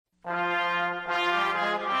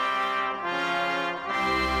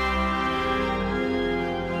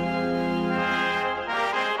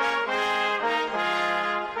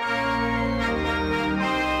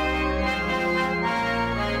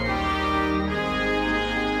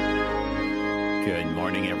Good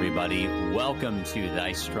morning, everybody. Welcome to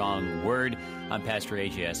Thy Strong Word. I'm Pastor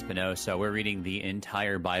A.J. Espinosa. We're reading the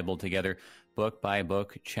entire Bible together, book by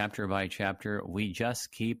book, chapter by chapter. We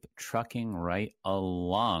just keep trucking right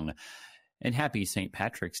along. And happy St.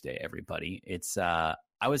 Patrick's Day, everybody. I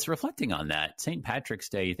was reflecting on that. St. Patrick's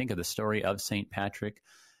Day, you think of the story of St. Patrick.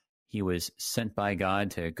 He was sent by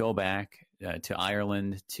God to go back to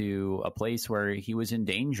Ireland, to a place where he was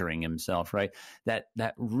endangering himself, right? That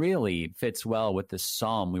really fits well with the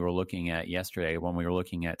psalm we were looking at yesterday when we were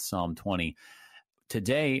looking at Psalm 20.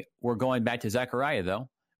 Today, we're going back to Zechariah, though.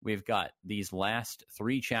 We've got these last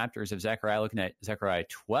three chapters of Zechariah, looking at Zechariah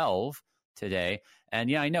 12 today. And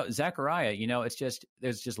yeah, I know Zechariah,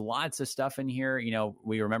 there's just lots of stuff in here.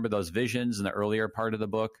 We remember those visions in the earlier part of the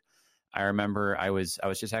book. I remember I was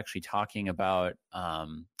just actually talking about,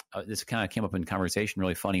 this kind of came up in conversation,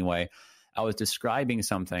 really funny way. I was describing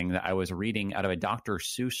something that I was reading out of a Dr.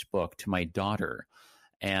 Seuss book to my daughter.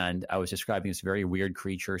 And I was describing this very weird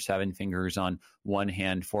creature, 7 fingers on one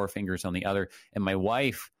hand, 4 fingers on the other. And my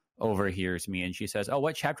wife overhears me and she says, "Oh,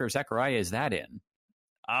 what chapter of Zechariah is that in?"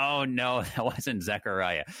 Oh, no, that wasn't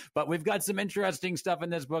Zechariah. But we've got some interesting stuff in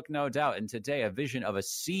this book, no doubt. And today, a vision of a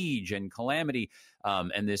siege and calamity,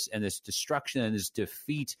 and this destruction and this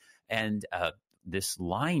defeat. And this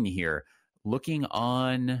line here, looking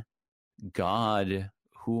on God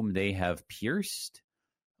whom they have pierced.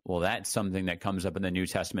 Well, that's something that comes up in the New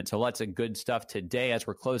Testament. So lots of good stuff today as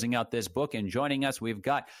we're closing out this book. And joining us, we've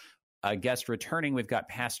got a guest returning. We've got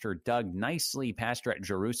Pastor Doug Nicely, pastor at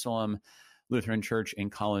Jerusalem Lutheran Church in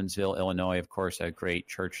Collinsville, Illinois. Of course, a great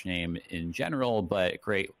church name in general, but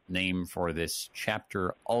great name for this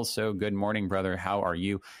chapter also. Good morning, brother. How are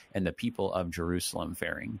you and the people of Jerusalem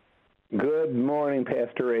faring? Good morning,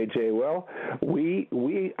 Pastor A.J. Well, we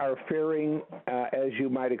are faring, as you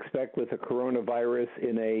might expect with the coronavirus,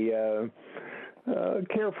 in a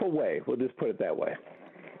careful way. We'll just put it that way.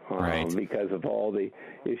 Right. Because of all the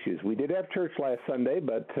issues. We did have church last Sunday,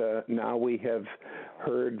 but now we have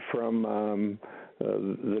heard from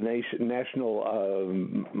the national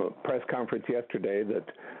press conference yesterday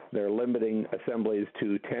that they're limiting assemblies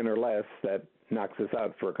to 10 or less. That knocks us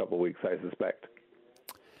out for a couple of weeks, I suspect.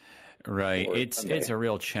 Right. It's a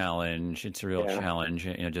real challenge. It's a real challenge.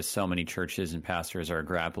 Just so many churches and pastors are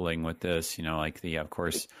grappling with this, of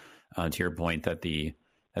course, to your point that the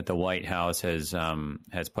White House has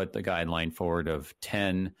put the guideline forward of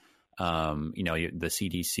 10. The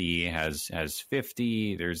CDC has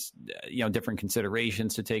 50. There's different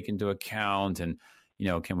considerations to take into account, and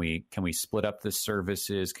can we split up the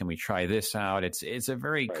services? Can we try this out? It's a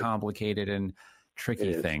very complicated and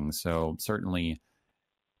tricky thing. So certainly,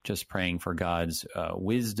 just praying for God's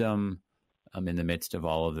wisdom in the midst of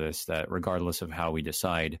all of this. That regardless of how we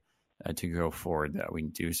decide to go forward, that we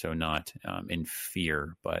do so not in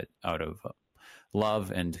fear, but out of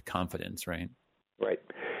love and confidence, right? Right.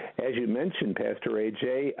 As you mentioned, Pastor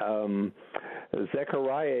A.J.,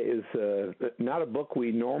 Zechariah is not a book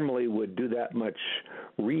we normally would do that much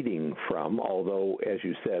reading from, although, as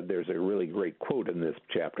you said, there's a really great quote in this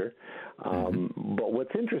chapter. But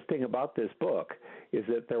what's interesting about this book is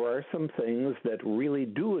that there are some things that really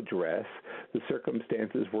do address the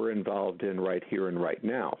circumstances we're involved in right here and right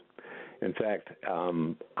now. In fact,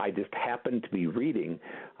 I just happened to be reading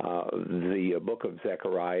the book of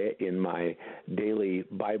Zechariah in my daily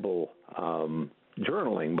Bible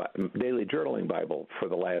journaling Bible for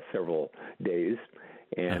the last several days,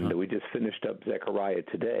 and we just finished up Zechariah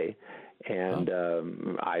today, and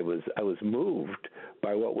I was moved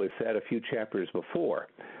by what was said a few chapters before.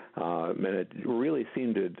 And it really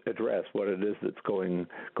seemed to address what it is that's going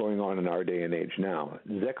on in our day and age now.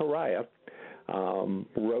 Zechariah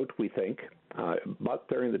wrote, we think, about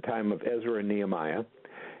during the time of Ezra and Nehemiah,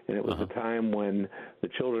 and it was a time when the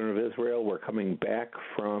children of Israel were coming back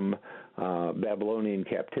from Babylonian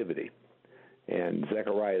captivity. And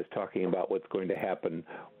Zechariah is talking about what's going to happen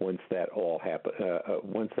once that all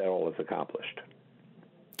is accomplished.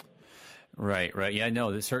 Right. Yeah,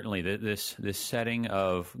 no, certainly this setting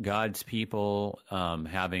of God's people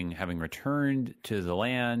having returned to the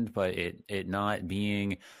land, but it not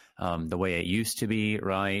being the way it used to be,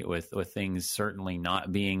 right? With things certainly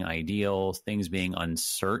not being ideal, things being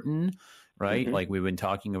uncertain, right? Like we've been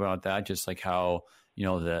talking about that, just like how,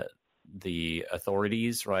 the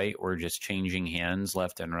authorities, right, were just changing hands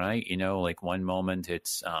left and right. Like one moment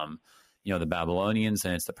it's the Babylonians,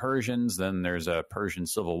 and it's the Persians. Then there's a Persian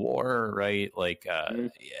civil war, right? Like,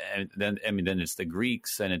 and then it's the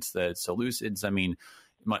Greeks, and it's the Seleucids. I mean,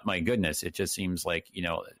 my goodness, it just seems like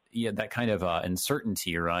that kind of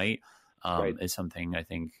uncertainty, right, is something I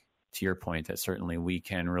think to your point, that certainly we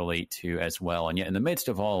can relate to as well. And yet in the midst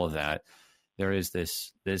of all of that, there is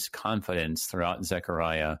this confidence throughout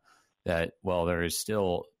Zechariah that, well, there is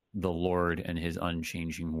still the Lord and his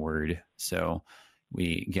unchanging word. So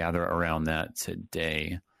we gather around that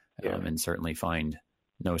today, and certainly find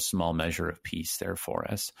no small measure of peace there for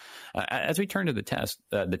us. As we turn to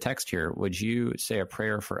the text here, would you say a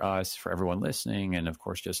prayer for us, for everyone listening, and of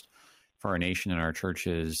course just for our nation and our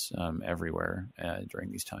churches everywhere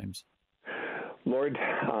during these times? Lord,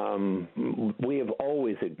 we have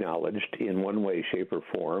always acknowledged in one way, shape, or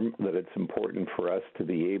form that it's important for us to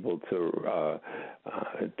be able to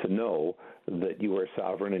know that you are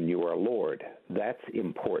sovereign and you are Lord. That's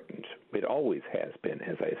important. It always has been,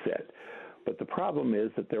 as I said. But the problem is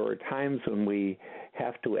that there are times when we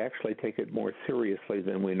have to actually take it more seriously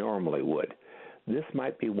than we normally would. This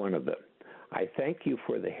might be one of them. I thank you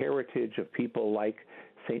for the heritage of people like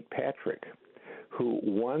St. Patrick, who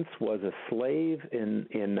once was a slave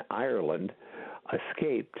in Ireland,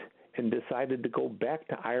 escaped, and decided to go back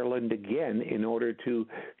to Ireland again in order to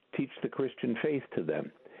teach the Christian faith to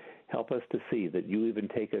them. Help us to see that you even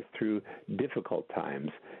take us through difficult times,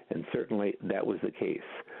 and certainly that was the case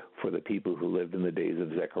for the people who lived in the days of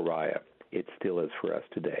Zechariah. It still is for us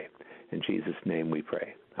today. In Jesus' name we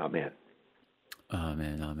pray. Amen.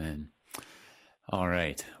 Amen, amen. All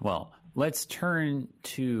right. Well, let's turn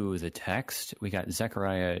to the text. We got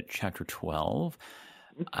Zechariah chapter 12.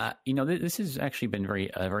 This has actually been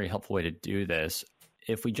a very helpful way to do this.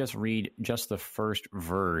 If we just read just the first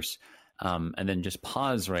verse, and then just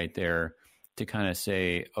pause right there to kind of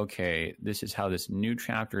say, okay, this is how this new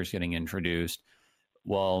chapter is getting introduced.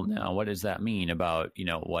 Well, now what does that mean about,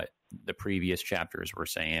 what the previous chapters were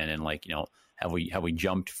saying? And have we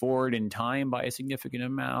jumped forward in time by a significant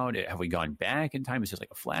amount? Have we gone back in time? It's just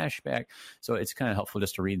like a flashback. So it's kind of helpful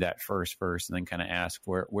just to read that first verse and then kind of ask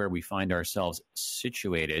where we find ourselves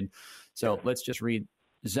situated. So let's just read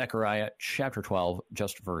Zechariah chapter 12,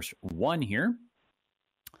 just verse 1 here.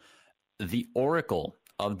 The oracle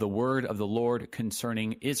of the word of the Lord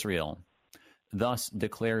concerning Israel. Thus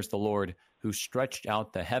declares the Lord, who stretched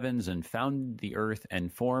out the heavens and founded the earth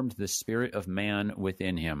and formed the spirit of man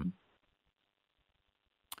within him.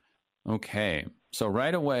 Okay, so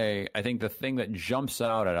right away, I think the thing that jumps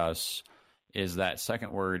out at us is that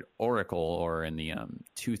second word, oracle, or in the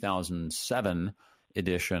 2007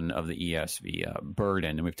 edition of the ESV,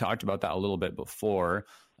 burden. And we've talked about that a little bit before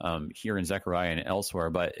here in Zechariah and elsewhere,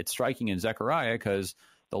 but it's striking in Zechariah because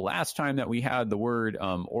the last time that we had the word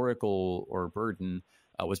oracle or burden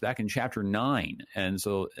was back in chapter 9. And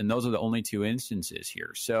those are the only two instances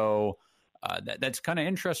here. So that's kind of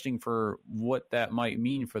interesting for what that might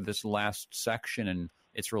mean for this last section and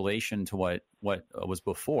its relation to what was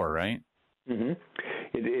before, right? Mm-hmm.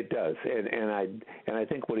 It does, and I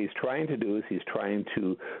think what he's trying to do is he's trying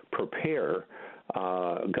to prepare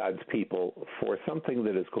God's people for something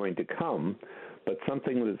that is going to come, but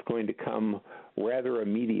something that is going to come rather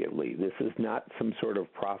immediately. This is not some sort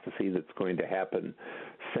of prophecy that's going to happen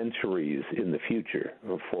centuries in the future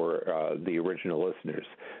for the original listeners.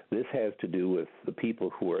 This has to do with the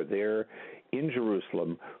people who are there in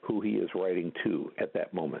Jerusalem, who he is writing to at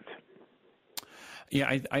that moment.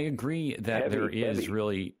 Yeah, I agree that there is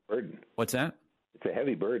really burden. What's that? It's a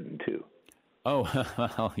heavy burden too. Oh,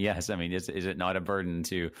 well, yes. I mean, is it not a burden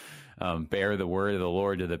to bear the word of the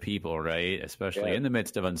Lord to the people, right? Especially in the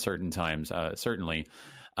midst of uncertain times, certainly.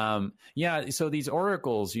 So these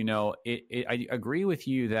oracles, I agree with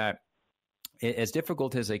you that as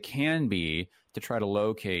difficult as it can be to try to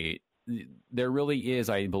locate, there really is,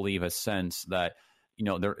 I believe, a sense that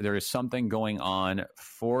there is something going on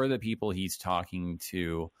for the people he's talking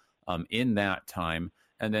to in that time.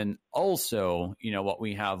 And then also, what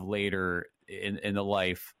we have later in the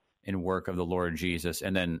life and work of the Lord Jesus.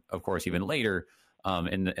 And then, of course, even later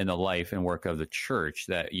in the life and work of the church,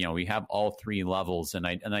 that, we have all three levels. And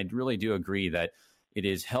I really do agree that it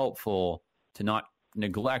is helpful to not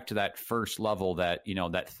neglect that first level, that,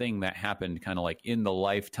 that thing that happened kind of like in the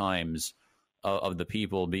lifetimes of the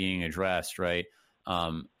people being addressed, right?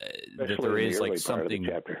 That there is like something,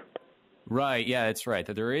 right? Yeah, it's right.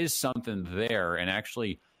 That there is something there, and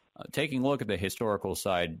actually taking a look at the historical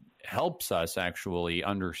side helps us actually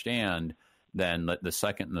understand then the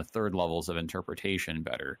second and the third levels of interpretation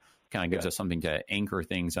better. Kind of gives us something to anchor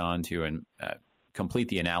things onto and complete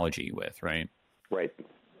the analogy with, right? Right.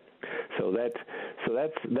 So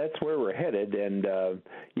that's where we're headed, and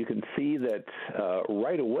you can see that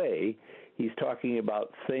right away. He's talking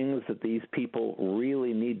about things that these people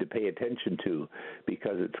really need to pay attention to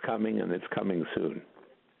because it's coming and it's coming soon.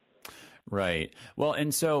 Right. Well,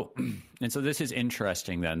 and so this is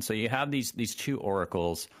interesting then. So you have these two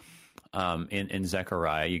oracles in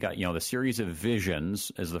Zechariah. You got, the series of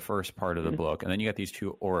visions as the first part of the book, and then you got these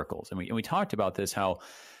two oracles. And we talked about this, how,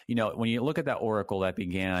 when you look at that oracle that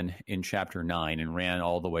began in chapter 9 and ran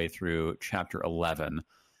all the way through chapter 11,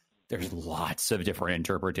 there's lots of different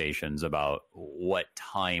interpretations about what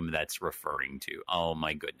time that's referring to. Oh,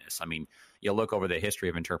 my goodness. I mean, you look over the history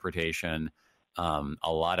of interpretation. A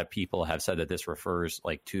lot of people have said that this refers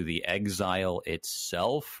to the exile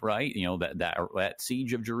itself, right? That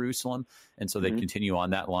siege of Jerusalem. And so they continue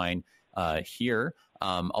on that line here.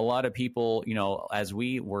 A lot of people, as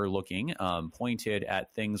we were looking, pointed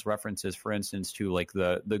at things, references, for instance, to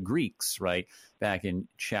the Greeks, right? Back in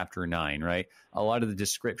chapter 9, right? A lot of the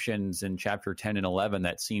descriptions in chapter 10 and 11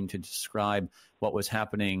 that seem to describe what was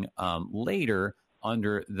happening later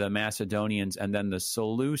under the Macedonians and then the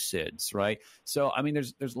Seleucids, right? So, I mean,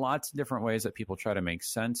 there's lots of different ways that people try to make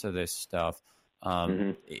sense of this stuff.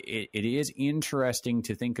 It is interesting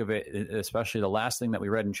to think of it, especially the last thing that we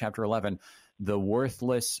read in chapter 11, the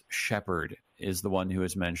worthless shepherd is the one who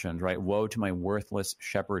is mentioned, right? Woe to my worthless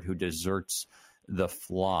shepherd who deserts the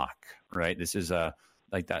flock, right? This is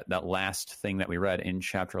that last thing that we read in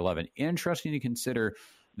chapter 11. Interesting to consider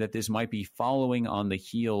that this might be following on the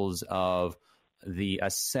heels of the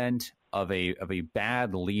ascent of a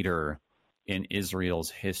bad leader in Israel's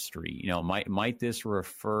history. Might this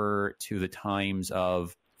refer to the times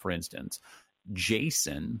of, for instance,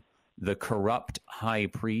 Jason, the corrupt high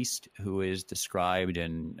priest who is described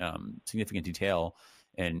in significant detail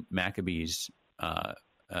in Maccabees,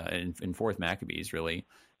 in Fourth Maccabees, really,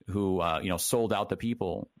 who sold out the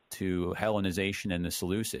people to Hellenization and the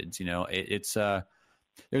Seleucids.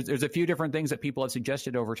 There's a few different things that people have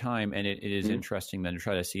suggested over time, and it is interesting then to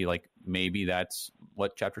try to see, maybe that's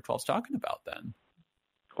what chapter 12 is talking about then.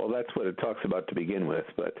 Well, that's what it talks about to begin with,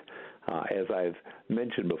 but as I've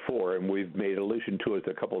mentioned before, and we've made allusion to it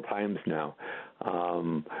a couple of times now,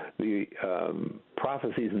 the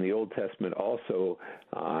prophecies in the Old Testament also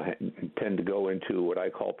tend to go into what I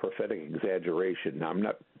call prophetic exaggeration. Now, I'm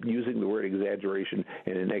not using the word exaggeration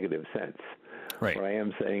in a negative sense. Right. What I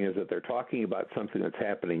am saying is that they're talking about something that's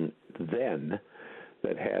happening then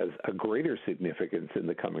that has a greater significance in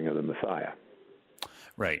the coming of the Messiah.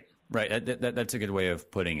 Right. That's a good way of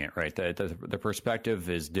putting it, right? The perspective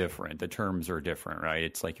is different. The terms are different, right?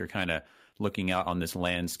 It's like you're kind of looking out on this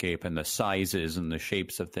landscape, and the sizes and the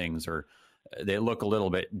shapes of things they look a little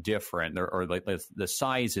bit different. Or the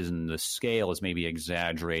sizes and the scale is maybe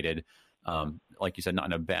exaggerated. Like you said, not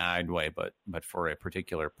in a bad way, but for a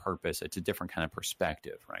particular purpose. It's a different kind of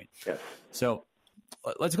perspective, right? Yes. So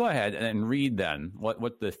let's go ahead and read then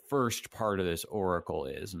what the first part of this oracle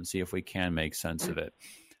is and see if we can make sense of it.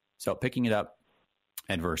 So picking it up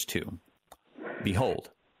at verse 2,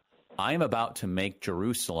 behold, I am about to make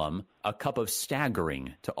Jerusalem a cup of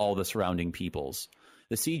staggering to all the surrounding peoples.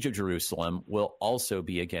 The siege of Jerusalem will also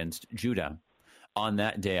be against Judah. On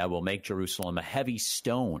that day, I will make Jerusalem a heavy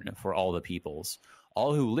stone for all the peoples.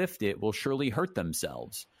 All who lift it will surely hurt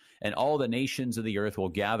themselves, and all the nations of the earth will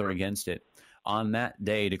gather against it. On that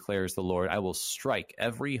day, declares the Lord, I will strike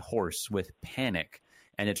every horse with panic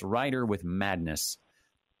and its rider with madness.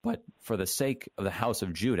 But for the sake of the house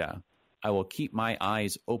of Judah, I will keep my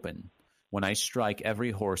eyes open when I strike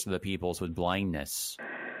every horse of the peoples with blindness.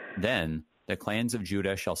 Then the clans of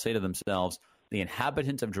Judah shall say to themselves, the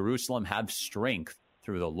inhabitants of Jerusalem have strength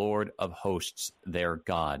through the Lord of hosts, their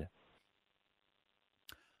God.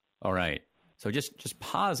 All right. So just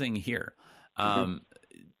pausing here.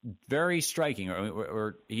 Very striking.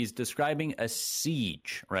 Or he's describing a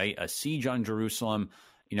siege, right? A siege on Jerusalem.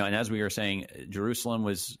 And as we were saying, Jerusalem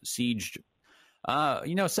was sieged,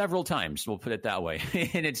 several times. We'll put it that way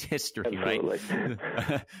in its history, Absolutely.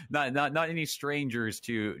 Right? not any strangers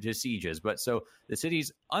to sieges, but so the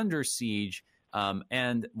city's under siege.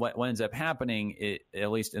 And what ends up happening,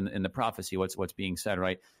 at least in the prophecy, what's being said,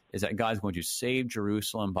 right, is that God's going to save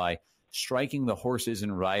Jerusalem by striking the horses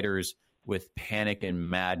and riders with panic and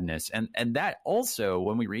madness. And that also,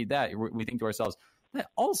 when we read that, we think to ourselves, that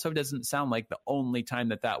also doesn't sound like the only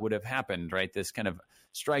time that would have happened, right? This kind of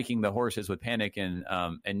striking the horses with panic and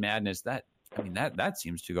madness. That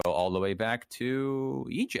seems to go all the way back to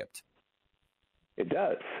Egypt. It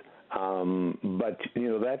does. But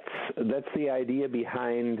that's the idea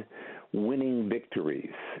behind winning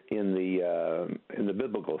victories in the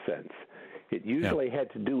biblical sense. It usually had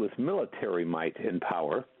to do with military might and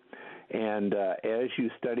power. And as you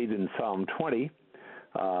studied in Psalm 20,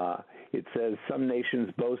 it says, some nations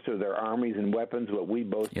boast of their armies and weapons, but we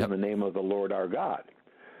boast in the name of the Lord our God.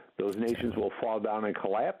 Those nations will fall down and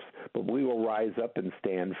collapse, but we will rise up and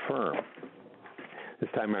stand firm. This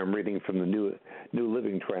time I'm reading from the New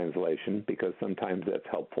Living Translation because sometimes that's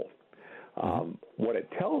helpful. What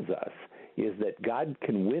it tells us is that God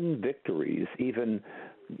can win victories, even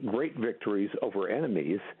great victories over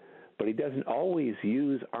enemies, but he doesn't always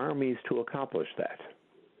use armies to accomplish that.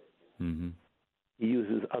 He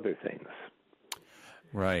uses other things.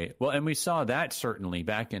 Right. Well, and we saw that certainly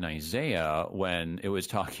back in Isaiah when it was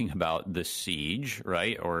talking about the siege,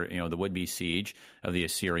 right? Or, the would-be siege of the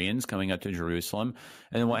Assyrians coming up to Jerusalem.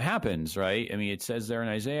 And then what happens, right? I mean, it says there in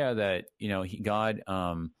Isaiah that, God,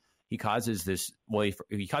 he causes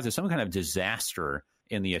he causes some kind of disaster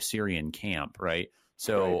in the Assyrian camp, right?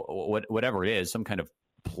 So whatever it is, some kind of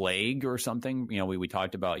plague or something, we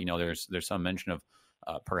talked about, there's some mention of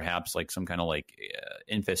perhaps like some kind of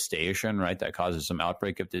infestation, right, that causes some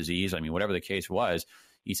outbreak of disease. I mean, whatever the case was,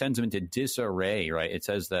 he sends them into disarray, right? It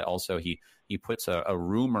says that also he puts a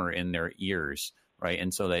rumor in their ears, right?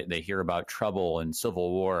 And so they hear about trouble and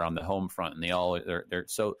civil war on the home front, and they're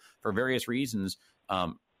so for various reasons,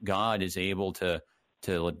 God is able to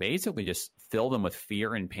basically just fill them with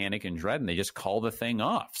fear and panic and dread, and they just call the thing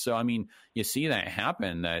off. So, I mean, you see that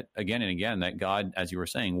happen, that again and again, that God, as you were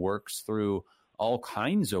saying, works through all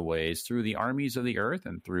kinds of ways, through the armies of the earth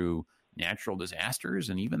and through natural disasters,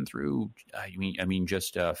 and even through,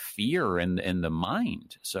 just fear in the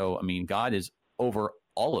mind. So, I mean, God is over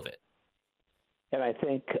all of it. And I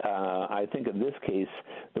think in this case,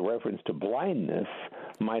 the reference to blindness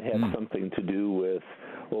might have something to do with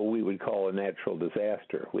what we would call a natural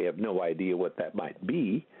disaster. We have no idea what that might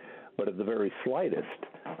be, but at the very slightest,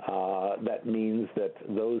 that means that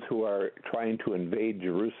those who are trying to invade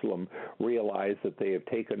Jerusalem realize that they have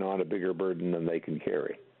taken on a bigger burden than they can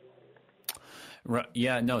carry. Right.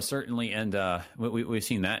 Yeah, no, certainly. And we've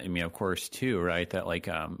seen that, of course, too, right? That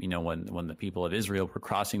when the people of Israel were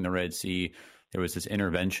crossing the Red Sea, there was this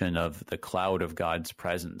intervention of the cloud of God's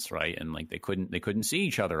presence, right? And they couldn't see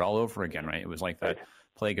each other all over again, right? It was like the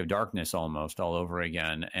plague of darkness almost all over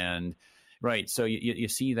again. And right, so you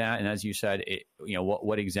see that, and as you said,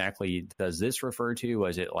 what exactly does this refer to?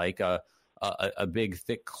 Was it like a big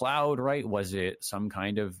thick cloud, right? Was it some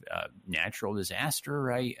kind of natural disaster,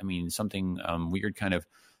 right? I mean, something weird kind of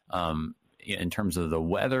in terms of the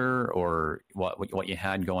weather, or what you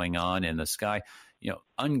had going on in the sky,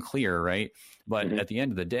 unclear, right? But at the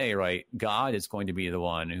end of the day, right, God is going to be the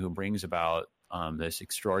one who brings about this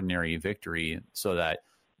extraordinary victory, so that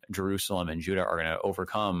Jerusalem and Judah are going to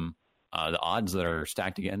overcome the odds that are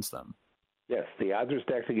stacked against them. Yes, the odds are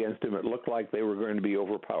stacked against them. It looked like they were going to be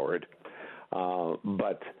overpowered.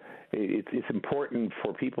 But it's important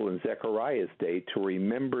for people in Zechariah's day to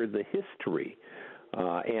remember the history.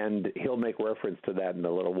 And he'll make reference to that in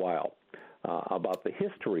a little while, about the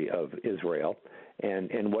history of Israel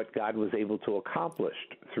and what God was able to accomplish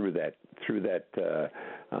through those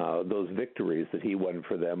victories that he won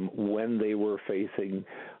for them when they were facing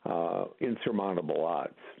insurmountable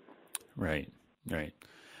odds. Right.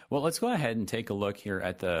 Well, let's go ahead and take a look here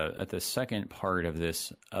at the second part of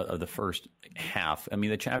this of the first half. I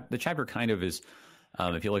mean, the chapter kind of is,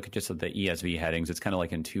 if you look at just at the ESV headings, it's kind of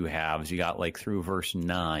like in two halves. You got through verse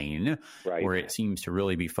 9, right, where it seems to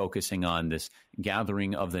really be focusing on this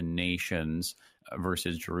gathering of the nations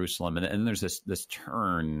versus Jerusalem, and then there's this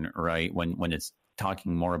turn, right, when it's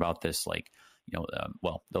talking more about this,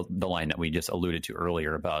 the line that we just alluded to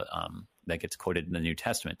earlier about that gets quoted in the New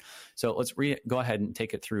Testament. So let's go ahead and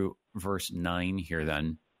take it through verse 9 here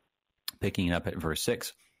then, picking it up at verse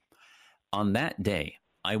 6. On that day,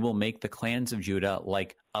 I will make the clans of Judah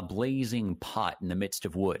like a blazing pot in the midst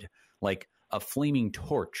of wood, like a flaming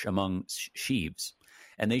torch among sheaves.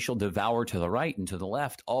 And they shall devour to the right and to the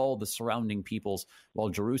left all the surrounding peoples, while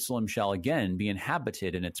Jerusalem shall again be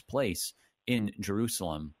inhabited in its place in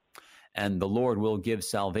Jerusalem. And the Lord will give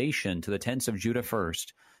salvation to the tents of Judah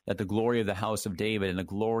first, that the glory of the house of David and the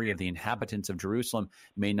glory of the inhabitants of Jerusalem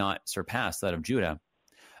may not surpass that of Judah.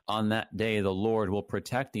 On that day, the Lord will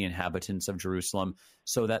protect the inhabitants of Jerusalem,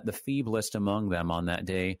 so that the feeblest among them on that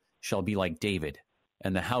day shall be like David,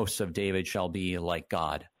 and the house of David shall be like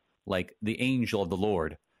God, like the angel of the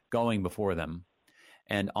Lord going before them.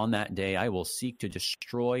 And on that day, I will seek to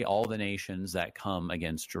destroy all the nations that come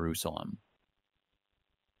against Jerusalem.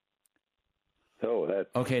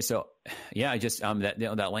 Okay, so yeah, just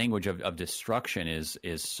that language of destruction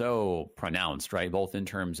is so pronounced, right? Both in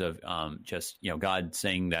terms of God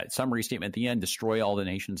saying that summary statement at the end, destroy all the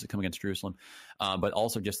nations that come against Jerusalem, but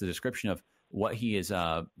also just the description of what he is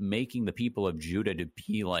making the people of Judah to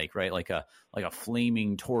be like, right? Like a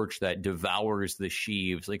flaming torch that devours the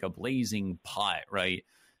sheaves, like a blazing pot, right?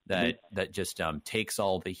 that just takes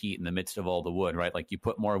all the heat in the midst of all the wood, right? Like you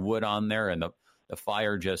put more wood on there and the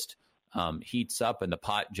fire just heats up and the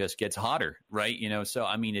pot just gets hotter, right? So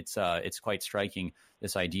I mean, it's quite striking,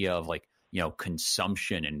 this idea of like,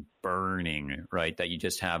 consumption and burning, right, that you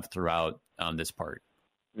just have throughout this part.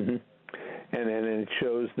 Mm-hmm. And it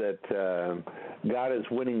shows that God is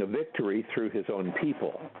winning a victory through his own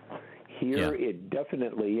people. Here it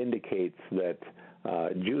definitely indicates that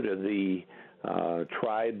Judah, the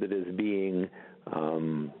tribe that is being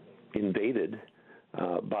invaded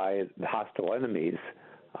by the hostile enemies,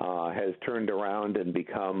 has turned around and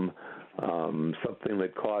become something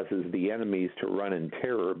that causes the enemies to run in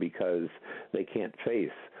terror because they can't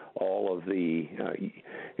face all of the.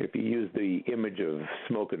 If you use the image of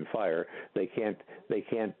smoke and fire, they can't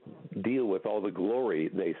deal with all the glory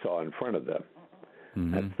they saw in front of them.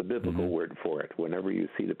 Mm-hmm. That's the biblical word for it. Whenever you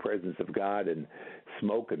see the presence of God in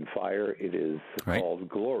smoke and fire, it is called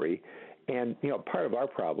glory. And part of our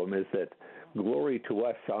problem is that glory to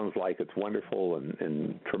us sounds like it's wonderful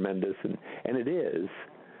and tremendous, and it is.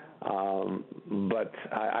 But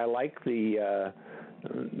I like the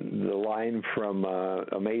line from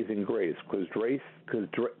Amazing Grace, because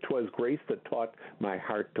 'twas grace that taught my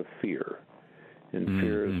heart to fear, and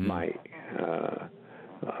fears and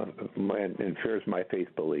fears my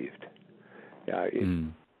faith believed.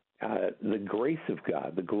 The grace of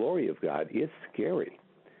God, the glory of God, is scary,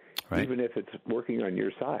 even if it's working on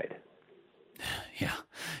your side.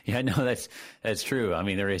 Yeah, no, that's true. I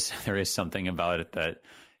mean, there is something about it that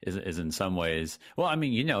is in some ways, well, I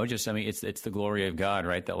mean, it's the glory of God,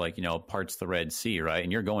 right? That like, parts the Red Sea, right?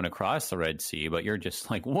 And you're going across the Red Sea, but you're just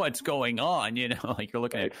like, what's going on? Like you're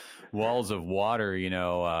looking at walls of water,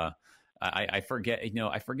 I forget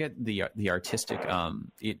the artistic,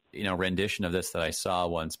 rendition of this that I saw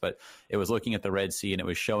once, but it was looking at the Red Sea and it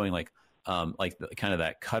was showing like kind of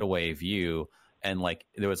that cutaway view. And like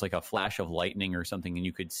there was like a flash of lightning or something, and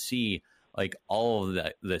you could see like all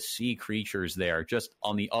of the sea creatures there just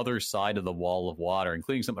on the other side of the wall of water,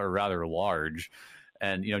 including some that are rather large.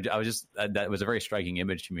 And I was just that was a very striking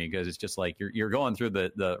image to me, because it's just like you're going through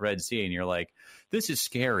the Red Sea and you're like, this is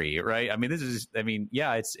scary, right? I mean,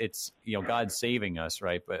 it's God saving us,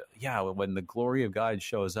 right? But when the glory of God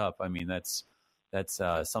shows up, I mean, that's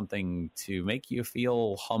something to make you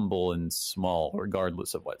feel humble and small,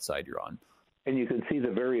 regardless of what side you're on. And you can see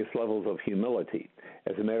the various levels of humility.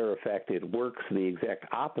 As a matter of fact, it works the exact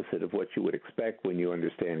opposite of what you would expect when you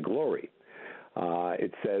understand glory.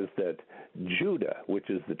 It says that Judah,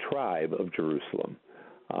 which is the tribe of Jerusalem,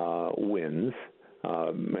 wins,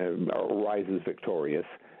 rises victorious,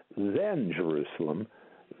 then Jerusalem,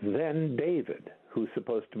 then David, who's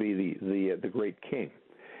supposed to be the great king.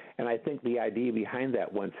 And I think the idea behind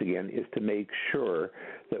that, once again, is to make sure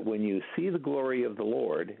that when you see the glory of the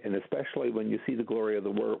Lord, and especially when you see the glory of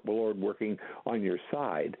the Lord working on your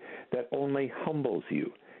side, that only humbles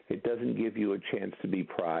you. It doesn't give you a chance to be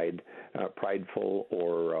prideful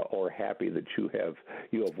or happy that you have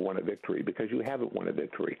won a victory, because you haven't won a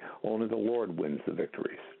victory. Only the Lord wins the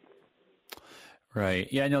victories.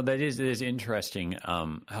 Right. Yeah, no, it is interesting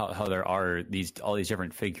how there are all these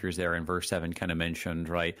different figures there in verse 7 kind of mentioned,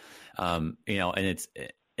 right? And it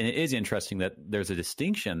is interesting that there's a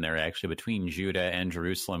distinction there actually between Judah and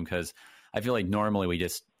Jerusalem, because I feel like normally we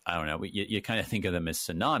just, I don't know, you kind of think of them as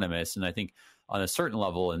synonymous. And I think on a certain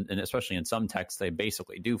level, and especially in some texts, they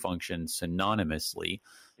basically do function synonymously.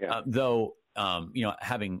 Yeah. Though,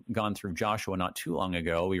 having gone through Joshua not too long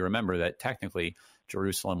ago, we remember that technically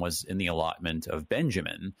Jerusalem was in the allotment of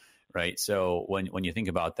Benjamin, right? So when you think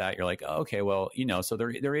about that, you're like, oh, okay, well, so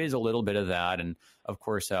there is a little bit of that. And of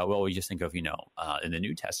course, we just think of, in the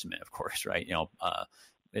New Testament, of course, right?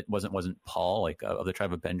 It wasn't Paul, like of the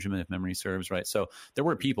tribe of Benjamin, if memory serves, right? So there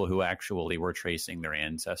were people who actually were tracing their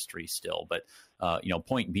ancestry still. But,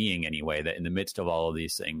 point being anyway, that in the midst of all of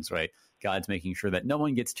these things, right, God's making sure that no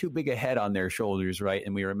one gets too big a head on their shoulders, right?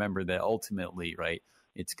 And we remember that ultimately, right,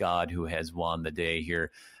 it's God who has won the day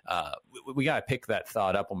here. We got to pick that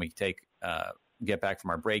thought up when we get back from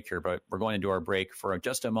our break here, but we're going to do our break for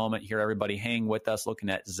just a moment here. Everybody hang with us, looking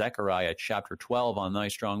at Zechariah chapter 12 on Thy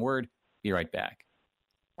Strong Word. Be right back.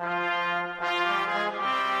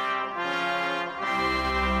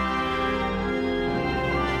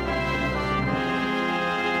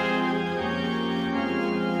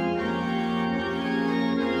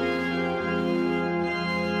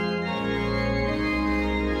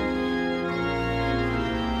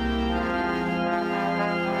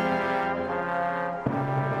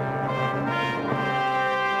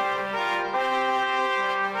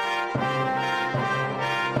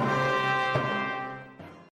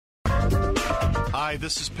 Hi,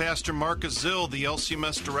 this is Pastor Mark Azil, the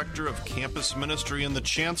LCMS Director of Campus Ministry and the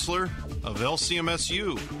Chancellor of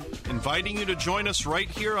LCMSU, inviting you to join us right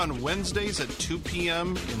here on Wednesdays at 2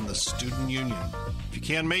 p.m. in the Student Union. If you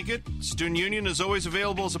can't make it, Student Union is always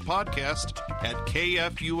available as a podcast at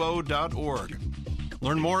kfuo.org.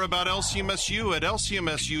 Learn more about LCMSU at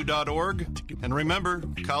lcmsu.org. And remember,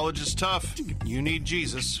 college is tough. You need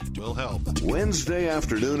Jesus. We'll help. Wednesday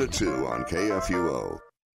afternoon at 2 on KFUO.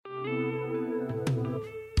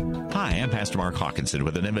 Hi, I'm Pastor Mark Hawkinson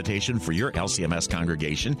with an invitation for your LCMS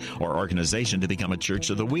congregation or organization to become a Church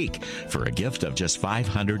of the Week for a gift of just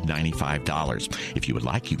 $595. If you would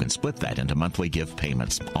like, you can split that into monthly gift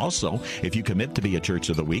payments. Also, if you commit to be a Church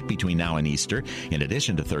of the Week between now and Easter, in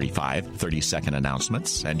addition to 30-second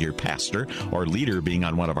announcements and your pastor or leader being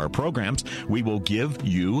on one of our programs, we will give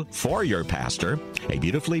you, for your pastor, a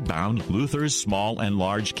beautifully bound Luther's Small and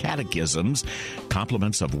Large Catechisms,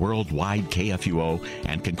 compliments of worldwide KFUO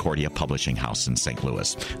and Concordia Publishing House in St.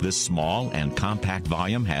 Louis. This small and compact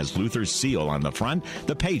volume has Luther's seal on the front.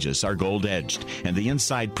 The pages are gold-edged, and the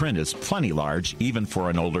inside print is plenty large, even for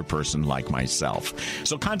an older person like myself.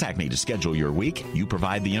 So contact me to schedule your week. You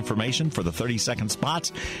provide the information for the 30-second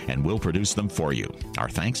spots, and we'll produce them for you. Our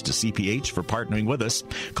thanks to CPH for partnering with us.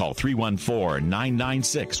 Call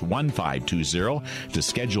 314-996-1520 to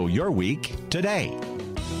schedule your week today.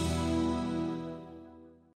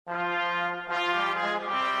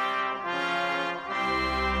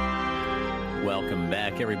 Welcome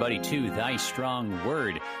back, everybody, to Thy Strong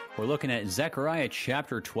Word. We're looking at Zechariah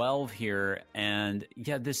chapter 12 here, and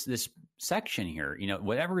this section here,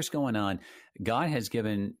 whatever is going on, God has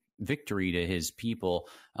given victory to his people.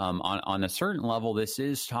 On a certain level, this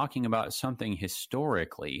is talking about something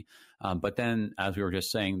historically, but then, as we were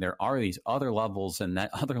just saying, there are these other levels, and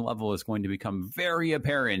that other level is going to become very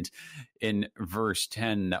apparent in verse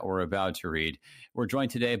 10 that we're about to read. We're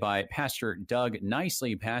joined today by Pastor Doug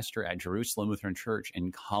Nicely, pastor at Jerusalem Lutheran Church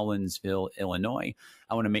in Collinsville, Illinois.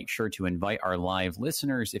 I want to make sure to invite our live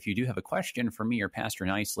listeners. If you do have a question for me or Pastor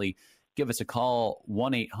Nicely, give us a call,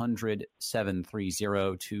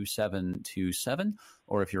 1-800-730-2727,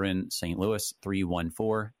 or if you're in St. Louis,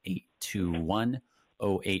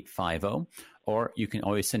 314-821-0850. Or you can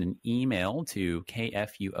always send an email to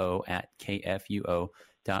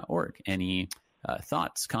kfuo@kfuo.org. Any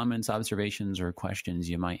thoughts, comments, observations, or questions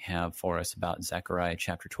you might have for us about Zechariah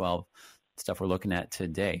chapter 12, stuff we're looking at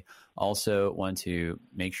today. Also want to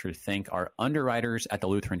make sure to thank our underwriters at the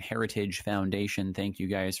Lutheran Heritage Foundation. Thank you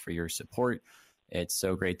guys for your support. It's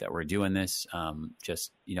so great that we're doing this in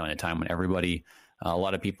a time when everybody, a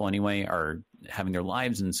lot of people anyway, are having their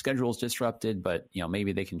lives and schedules disrupted, but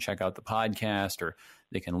maybe they can check out the podcast or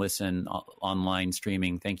they can listen online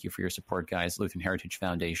streaming. Thank you for your support, guys. Lutheran Heritage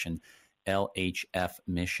Foundation,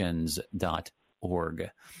 lhfmissions.org.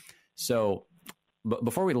 So, but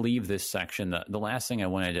before we leave this section, the last thing I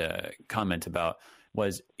wanted to comment about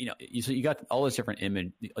was, so you got all those different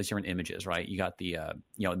images, right? You got the,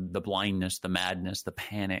 the blindness, the madness, the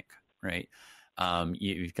panic, right?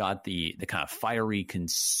 You've got the kind of fiery,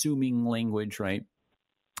 consuming language, right?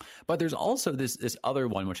 But there's also this other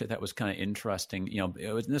one, which I thought was kind of interesting.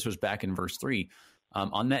 This was back in verse 3.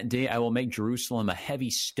 On that day, I will make Jerusalem a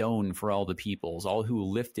heavy stone for all the peoples. All who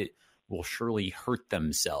lift it will surely hurt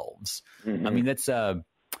themselves. Mm-hmm. I mean, that's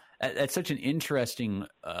such an interesting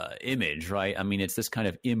image, right? I mean, it's this kind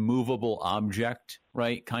of immovable object,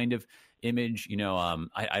 right? Kind of image.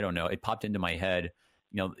 I don't know. It popped into my head.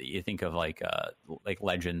 You think of like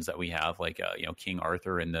legends that we have, like King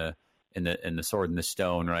Arthur and the Sword and the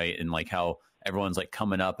Stone, right? And like how everyone's like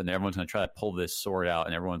coming up and everyone's going to try to pull this sword out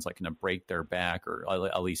and everyone's like going to break their back or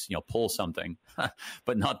at least, pull something,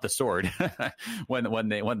 but not the sword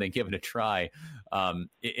when they give it a try.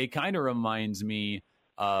 It kind of reminds me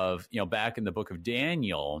of, back in the book of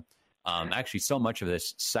Daniel, actually so much of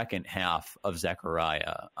this second half of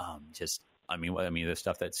Zechariah, the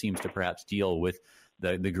stuff that seems to perhaps deal with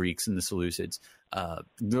the Greeks and the Seleucids,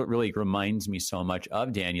 really reminds me so much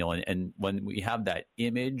of Daniel. And when we have that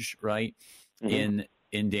image, right, mm-hmm.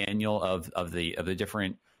 in Daniel of the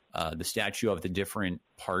different, the statue of the different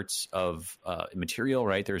parts of material,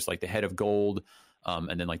 right? There's like the head of gold,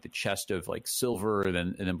 and then like the chest of like silver,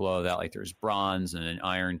 and then below that, like there's bronze and then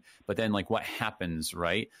iron. But then like what happens,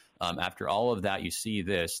 right? After all of that, you see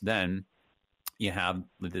this, then you have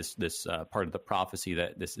this part of the prophecy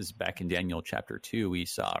that this is back in Daniel chapter 2 we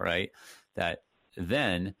saw, right? That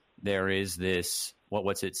then there is this,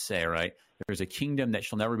 what's it say, right? There's a kingdom that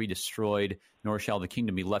shall never be destroyed, nor shall the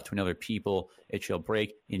kingdom be left to another people. It shall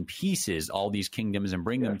break in pieces all these kingdoms and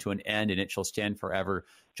bring them to an end, and it shall stand forever,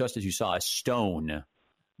 just as you saw a stone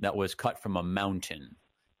that was cut from a mountain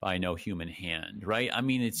by no human hand, right? I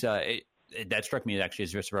mean, that struck me actually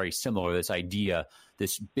as just very similar, this idea,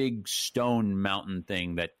 this big stone mountain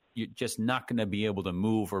thing that you're just not going to be able to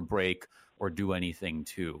move or break or do anything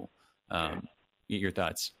to. Your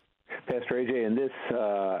thoughts? Pastor AJ,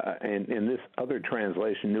 in this other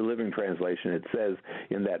translation, New Living Translation, it says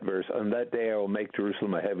in that verse, "On that day I will make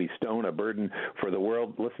Jerusalem a heavy stone, a burden for the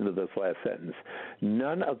world." Listen to this last sentence.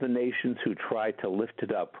 "None of the nations who try to lift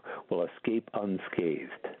it up will escape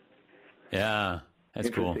unscathed." Yeah, that's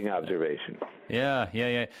cool. Interesting observation.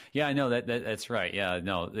 Yeah. I know that's right. Yeah,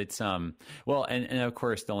 no, it's well, and of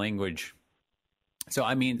course the language. So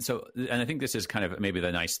I mean, and I think this is kind of maybe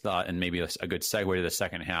the nice thought, and maybe a good segue to the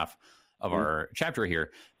second half of our chapter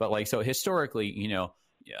here. But like, so historically,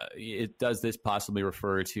 does this possibly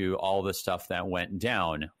refer to all the stuff that went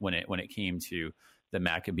down when it came to the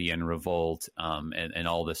Maccabean revolt, and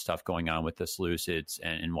all this stuff going on with the Seleucids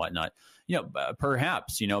and whatnot?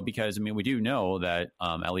 Perhaps, because I mean, we do know that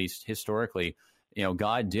at least historically,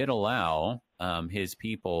 God did allow his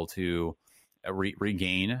people to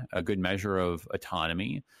regain a good measure of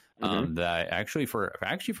autonomy. That actually for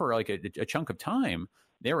like a chunk of time,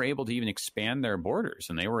 they were able to even expand their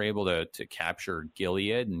borders, and they were able to capture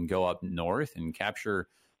Gilead and go up north and capture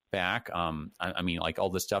back. I mean, like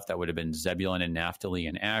all the stuff that would have been Zebulun and Naphtali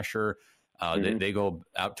and Asher. They go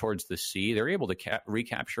out towards the sea. They're able to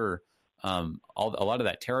recapture a lot of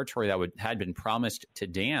that territory that had been promised to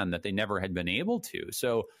Dan that they never had been able to.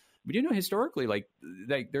 So we do know historically, like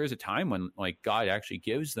there is a time when like God actually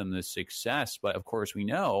gives them this success, but of course we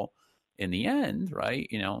know in the end, right?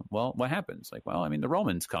 Well, what happens? Like, well, I mean, the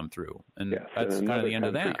Romans come through, and that's kind of the end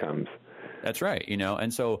of that. That's right,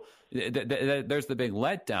 and so there's the big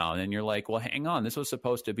letdown, and you're like, well, hang on, this was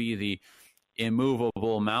supposed to be the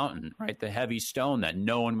immovable mountain, right? The heavy stone that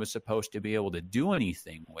no one was supposed to be able to do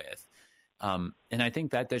anything with. And I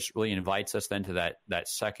think that this really invites us then to that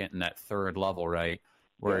second and that third level, right?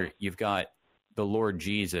 Where you've got the Lord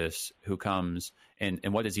Jesus who comes, and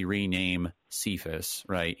what does he rename Cephas,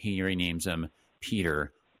 right? He renames him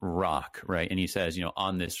Peter, rock, right? And he says,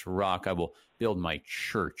 on this rock I will build my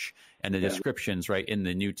church. And the descriptions, right, in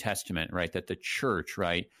the New Testament, right, that the church,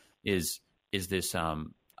 right, is this,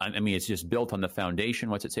 I mean, it's just built on the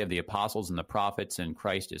foundation. What's it say of the apostles and the prophets, and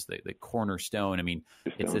Christ is the cornerstone. I mean,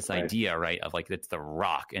 it's this idea, right, of like it's the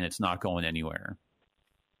rock and it's not going anywhere.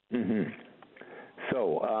 Mm-hmm.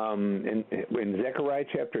 So in Zechariah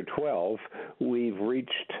chapter 12, we've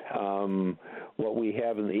reached what we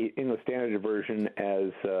have in the English Standard Version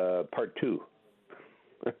as part 2,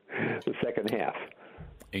 the second half.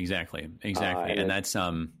 Exactly, and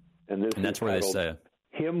that's where this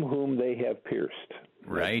 "Him whom they have pierced."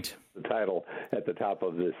 Right. That's the title at the top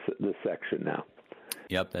of this section now.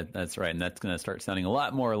 Yep, that's right. And that's going to start sounding a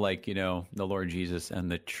lot more like, the Lord Jesus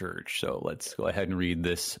and the church. So let's go ahead and read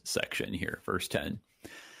this section here, verse 10.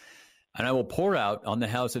 "And I will pour out on the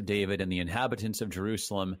house of David and the inhabitants of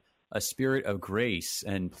Jerusalem a spirit of grace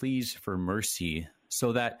and pleas for mercy,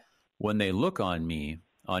 so that when they look on me,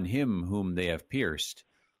 on him whom they have pierced,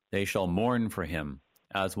 they shall mourn for him,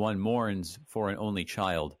 as one mourns for an only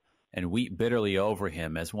child, and weep bitterly over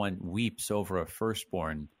him, as one weeps over a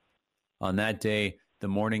firstborn. On that day, the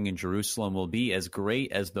mourning in Jerusalem will be as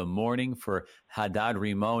great as the mourning for Hadad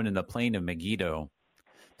Rimon in the plain of Megiddo.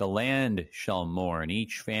 The land shall mourn,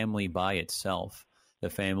 each family by itself, the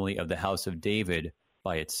family of the house of David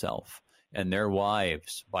by itself, and their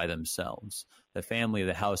wives by themselves, the family of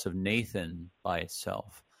the house of Nathan by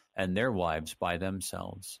itself, and their wives by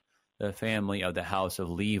themselves, the family of the house of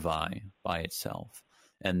Levi by itself,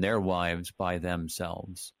 and their wives by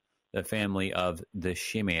themselves, the family of the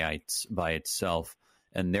Shimeites by itself,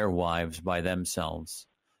 and their wives by themselves,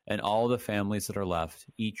 and all the families that are left,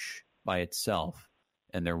 each by itself,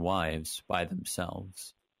 and their wives by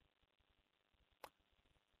themselves."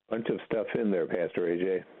 Bunch of stuff in there, Pastor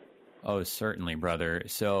AJ. Oh, certainly, brother.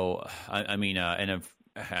 So,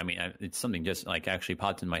 it's something just like actually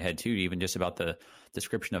popped in my head too, even just about the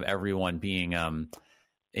description of everyone being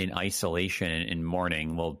in isolation and in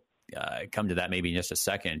mourning. We'll come to that maybe in just a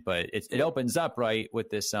second, but it opens up right with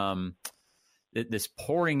this this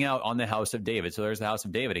pouring out on the house of David. So there's the house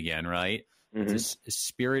of David again, right? Mm-hmm. This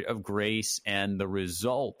spirit of grace, and the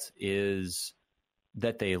result is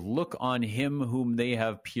that they look on him whom they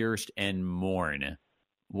have pierced and mourn.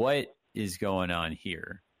 What is going on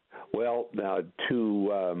here? Well, now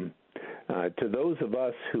to those of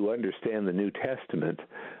us who understand the New Testament,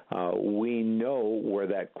 we know where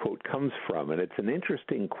that quote comes from, and it's an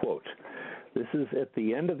interesting quote. This is at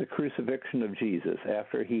the end of the crucifixion of Jesus,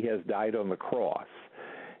 after he has died on the cross.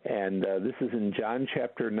 And this is in John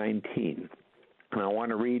chapter 19. And I want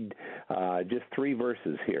to read just 3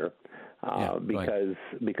 verses here.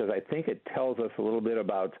 Because I think it tells us a little bit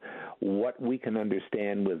about what we can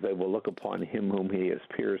understand with they will look upon him whom he has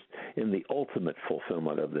pierced in the ultimate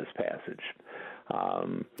fulfillment of this passage.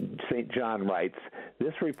 St. John writes,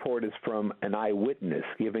 "This report is from an eyewitness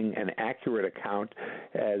giving an accurate account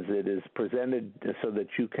as it is presented so that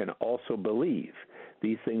you can also believe.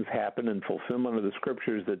 These things happen in fulfillment of the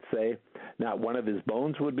scriptures that say, not one of his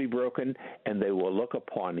bones would be broken, and they will look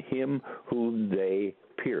upon him whom they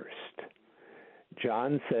pierced."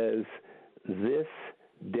 John says this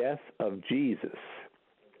death of Jesus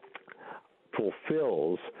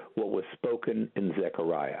fulfills what was spoken in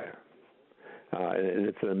Zechariah. And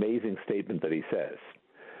it's an amazing statement that he says.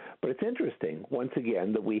 But it's interesting, once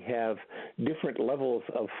again, that we have different levels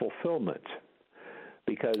of fulfillment.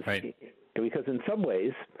 Because in some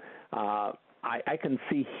ways, I can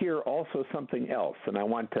see here also something else, and I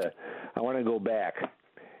want to go back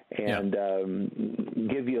and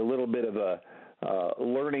give you a little bit of a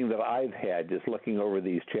learning that I've had just looking over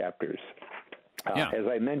these chapters. As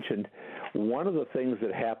I mentioned, one of the things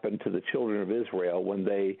that happened to the children of Israel when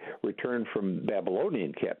they returned from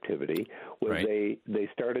Babylonian captivity was they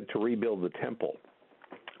started to rebuild the temple.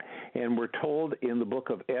 And we're told in the book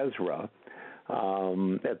of Ezra,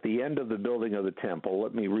 at the end of the building of the temple,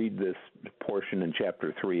 let me read this portion in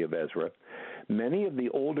chapter 3 of Ezra. Many of the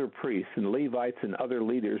older priests and Levites and other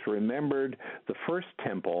leaders remembered the first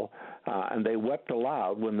temple, and they wept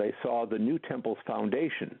aloud when they saw the new temple's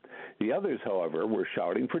foundation. The others, however, were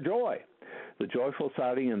shouting for joy. The joyful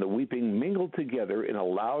shouting and the weeping mingled together in a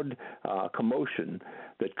loud commotion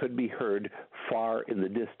that could be heard far in the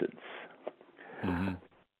distance. Mm-hmm.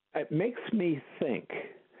 It makes me think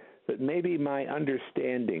that maybe my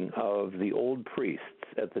understanding of the old priests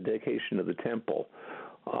at the dedication of the temple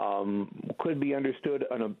could be understood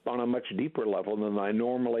on a much deeper level than I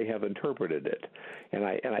normally have interpreted it. And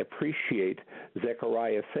I appreciate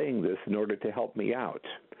Zechariah saying this in order to help me out.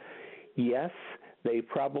 Yes, they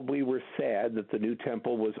probably were sad that the new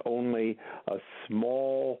temple was only a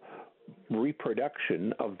small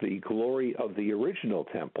reproduction of the glory of the original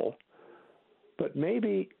temple, but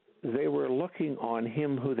maybe they were looking on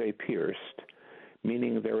him who they pierced,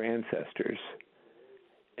 meaning their ancestors,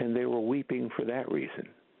 and they were weeping for that reason.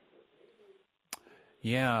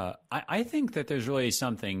 Yeah, I think that there's really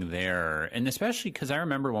something there, and especially because I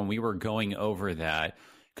remember when we were going over that,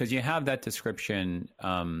 because you have that description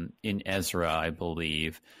in Ezra, I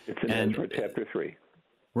believe. It's in Ezra chapter 3.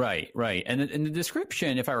 Right. And the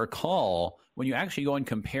description, if I recall, when you actually go and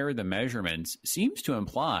compare the measurements, seems to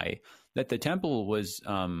imply that the temple was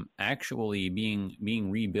actually being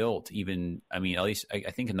rebuilt. Even, I mean, at least I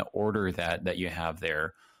think in the order that you have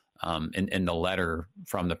there in the letter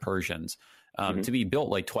from the Persians, to be built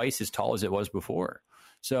like twice as tall as it was before.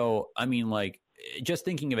 So, I mean, like, just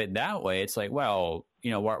thinking of it that way, it's like, well,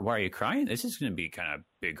 why are you crying? This is going to be kind of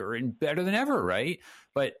bigger and better than ever, right?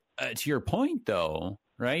 But to your point, though,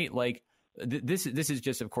 right? Like this is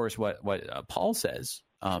just, of course, what Paul says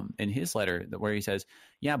in his letter, where he says,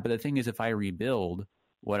 yeah, but the thing is, if I rebuild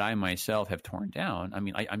what I myself have torn down, I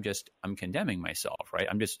mean, I'm condemning myself, right?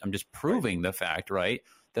 I'm just proving the fact, right,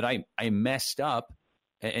 that I messed up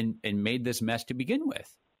and made this mess to begin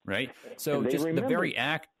with, right? So just the very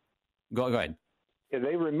act. Go ahead.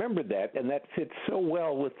 They remembered that, and that fits so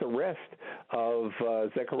well with the rest of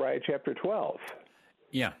Zechariah chapter 12.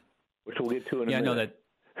 Yeah, which we'll get to in a minute.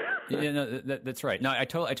 That's right. No, I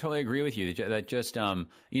totally agree with you. That just so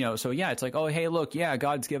yeah, it's like, oh, hey, look, yeah,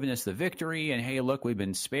 God's given us the victory, and hey, look, we've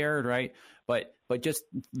been spared, right? But just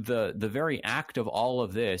the very act of all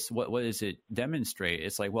of this, what does it demonstrate?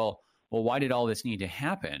 It's like, well, why did all this need to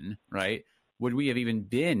happen, right? Would we have even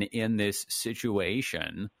been in this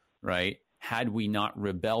situation, right, had we not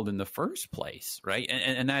rebelled in the first place, right?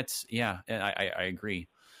 And that's, yeah, I agree.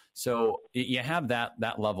 So you have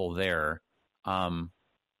that level there.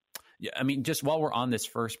 Yeah, I mean, just while we're on this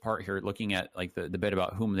first part here, looking at like the bit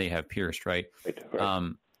about whom they have pierced, right?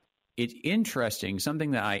 It's interesting,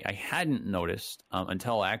 something that I hadn't noticed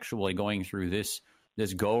until actually going through this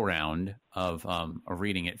go round of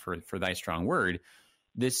reading it for Thy Strong Word.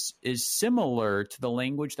 This is similar to the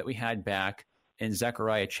language that we had back in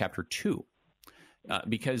Zechariah chapter 2,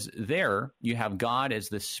 because there you have God as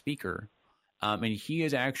the speaker, and he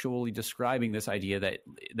is actually describing this idea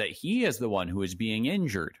that he is the one who is being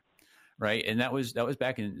injured, right? And that was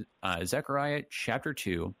back in Zechariah chapter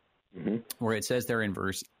 2, where it says there in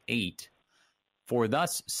verse 8, "For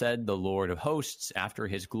thus said the Lord of hosts, after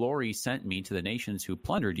his glory sent me to the nations who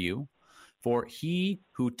plundered you, for he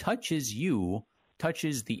who touches you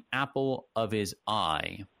touches the apple of his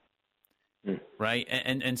eye. Right.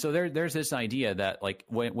 And so there's this idea that like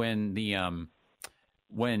when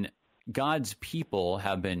God's people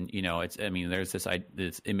have been, there's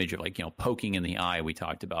this image of like, poking in the eye we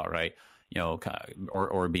talked about, right?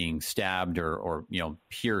 Or being stabbed or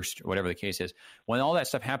pierced, or whatever the case is. When all that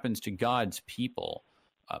stuff happens to God's people,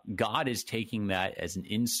 God is taking that as an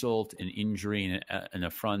insult, an injury, and an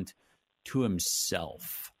affront to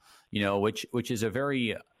himself, which is a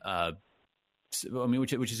very,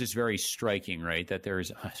 which is just very striking, right? That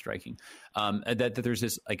there's that there's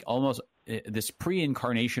this like almost this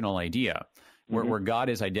pre-incarnational idea where God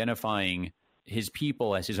is identifying his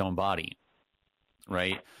people as his own body,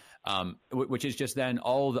 right? Which is just then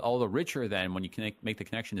all the richer then when you can make the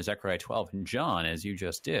connection to Zechariah 12 and John, as you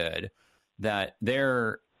just did, that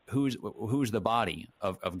who's the body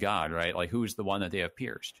of God, right? Like who's the one that they have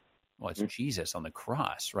pierced? Well, it's Jesus on the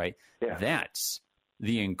cross, right? Yeah. That's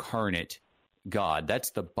the incarnate God. That's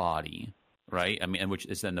the body, right? I mean, and which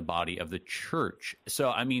is then the body of the church. So,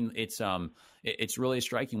 I mean, it's really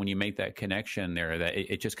striking when you make that connection there, that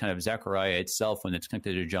it just kind of Zechariah itself, when it's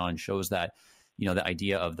connected to John, shows that, the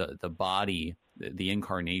idea of the body, the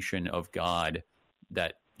incarnation of God,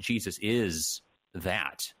 that Jesus is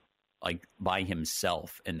that, like by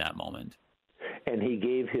himself in that moment. And he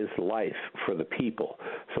gave his life for the people.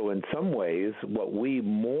 So in some ways, what we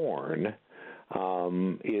mourn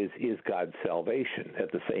is God's salvation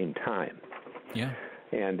at the same time. Yeah.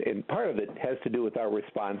 And part of it has to do with our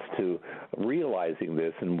response to realizing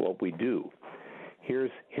this and what we do.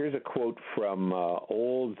 Here's a quote from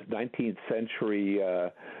old 19th century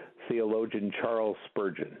theologian Charles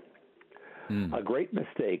Spurgeon. A great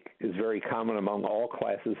mistake is very common among all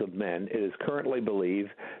classes of men. It is currently believed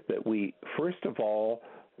that we, first of all,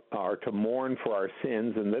 are to mourn for our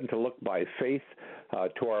sins and then to look by faith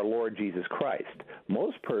to our Lord Jesus Christ.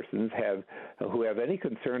 Most persons who have any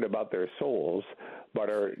concern about their souls but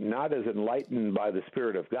are not as enlightened by the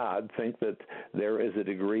Spirit of God think that there is a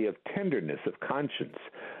degree of tenderness of conscience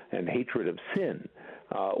and hatred of sin,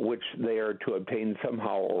 which they are to obtain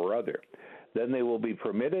somehow or other. Then they will be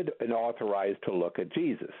permitted and authorized to look at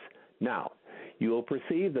Jesus. Now, you will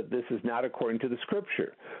perceive that this is not according to the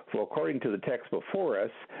Scripture. For according to the text before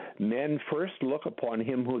us, men first look upon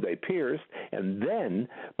him who they pierced, and then,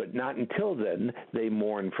 but not until then, they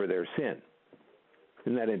mourn for their sin.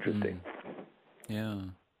 Isn't that interesting? Yeah.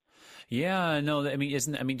 Yeah, no,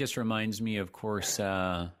 just reminds me, of course,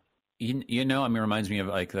 reminds me of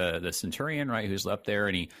like the centurion, right, who's up there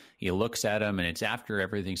and he looks at him and it's after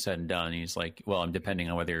everything's said and done. And he's like, well, I'm depending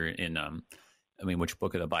on whether you're in, which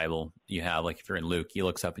book of the Bible you have, like if you're in Luke, he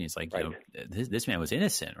looks up and he's like, right. This man was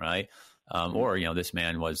innocent, right? Or, this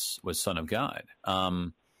man was Son of God.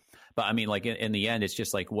 But I mean, like in the end, it's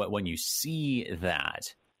just like when you see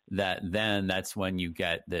that then that's when you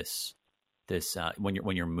get this when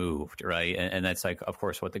you're moved, right? And that's like, of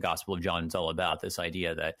course, what the Gospel of John is all about, this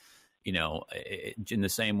idea that, in the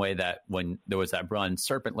same way that when there was that bronze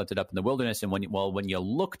serpent lifted up in the wilderness, and when you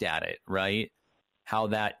looked at it, right, how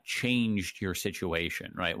that changed your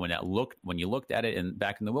situation, right? When you looked at it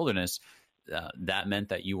back in the wilderness, that meant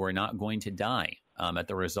that you were not going to die at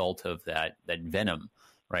the result of that venom,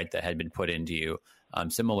 right, that had been put into you.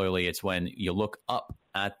 Similarly, it's when you look up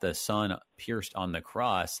at the Son pierced on the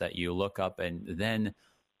cross that you look up and then,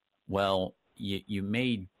 you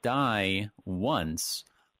may die once,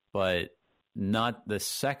 but not the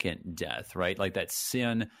second death, right? Like that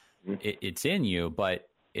sin, it's in you, but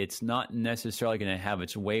it's not necessarily going to have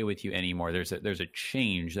its way with you anymore. There's a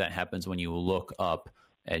change that happens when you look up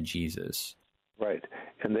at Jesus. Right.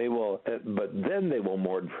 And they will, but then they will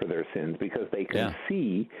mourn for their sins because they can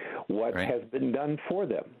see what has been done for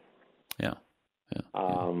them. Yeah.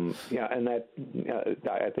 And that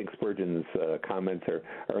I think Spurgeon's comments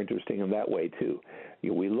are interesting in that way too.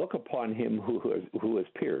 We look upon him who is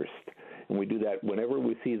pierced, and we do that whenever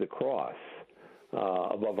we see the cross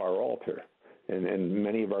above our altar, and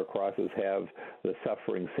many of our crosses have the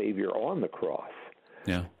suffering Savior on the cross.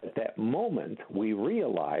 Yeah. At that moment, we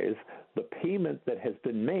realize the payment that has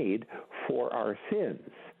been made for our sins,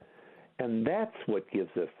 and that's what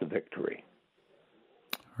gives us the victory.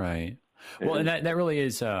 Right. Well, and that really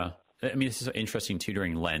is, this is interesting too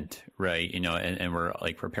during Lent, right? And we're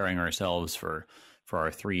like preparing ourselves for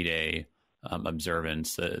our 3-day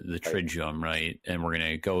observance, the Triduum, right? And we're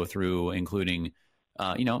going to go through, including,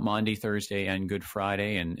 Maundy, Thursday, and Good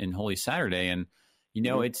Friday, and Holy Saturday. And,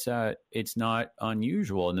 it's not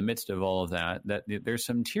unusual in the midst of all of that there's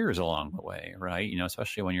some tears along the way, right?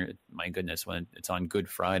 Especially when when it's on Good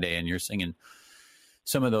Friday and you're singing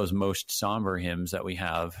some of those most somber hymns that we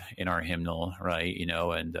have in our hymnal, right? You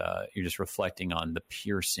know, and you're just reflecting on the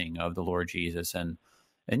piercing of the Lord Jesus, and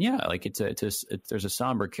yeah, like there's a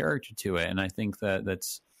somber character to it, and I think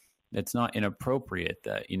that's not inappropriate.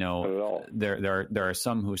 That, you know, there are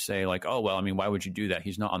some who say like, oh well, I mean, why would you do that?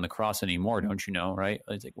 He's not on the cross anymore, don't you know? Right?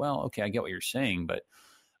 It's like, well, okay, I get what you're saying, but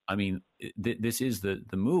I mean, this is the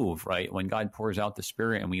move, right? When God pours out the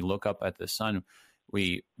Spirit and we look up at the Son,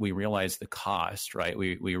 we realize the cost, right?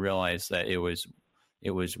 We realize that it was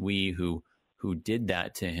we who did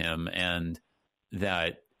that to him, and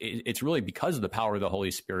that it's really because of the power of the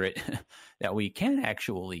Holy Spirit that we can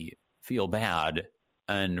actually feel bad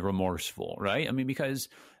and remorseful, right? I mean, because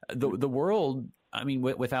the world, I mean,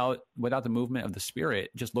 without the movement of the Spirit,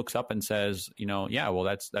 just looks up and says, you know, yeah, well,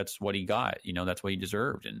 that's what he got, you know, that's what he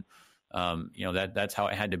deserved, and you know, that's how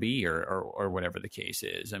it had to be, or whatever the case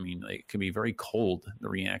is. I mean, it can be very cold, the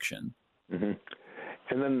reaction. Mm-hmm.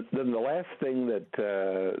 And then the last thing that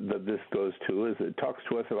this goes to is it talks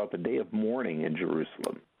to us about the day of mourning in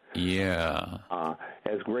Jerusalem. Yeah.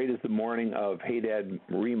 As great as the mourning of Hadad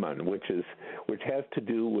Rimmon, which has to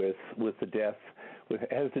do with the death.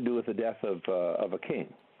 Has to do with the death of a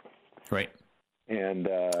king, right? And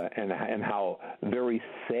how very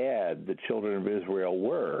sad the children of Israel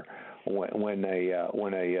were when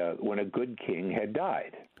a good king had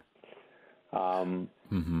died.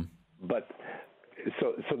 But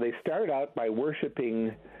so they start out by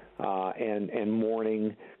worshiping and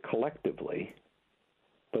mourning collectively.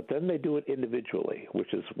 But then they do it individually,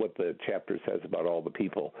 which is what the chapter says about all the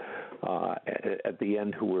people at the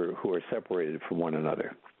end who are separated from one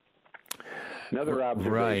another. Another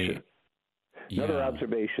observation. Right. Another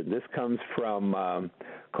observation. This comes from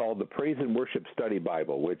called the Praise and Worship Study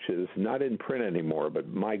Bible, which is not in print anymore, but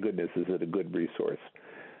my goodness, is it a good resource.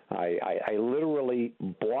 I literally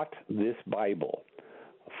bought this Bible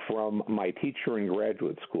from my teacher in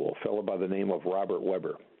graduate school, a fellow by the name of Robert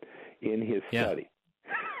Weber, in his study.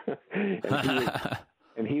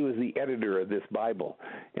 And he was the editor of this Bible.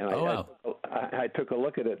 And I took a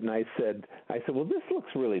look at it, and I said, well, this looks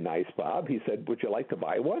really nice, Bob. He said, would you like to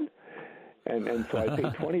buy one? And so I paid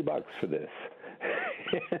 $20 for this.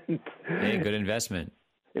 Hey, good investment.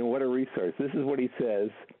 And what a resource. This is what he says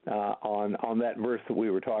on that verse that we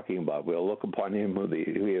were talking about. We'll look upon him who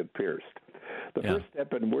he had pierced. The first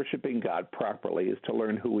step in worshiping God properly is to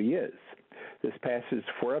learn who he is. This passage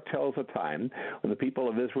foretells a time when the people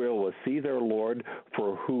of Israel will see their Lord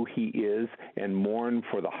for who he is and mourn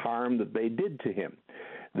for the harm that they did to him.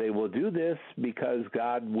 They will do this because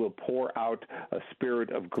God will pour out a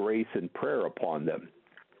spirit of grace and prayer upon them.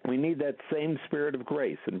 We need that same spirit of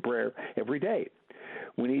grace and prayer every day.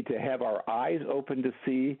 We need to have our eyes open to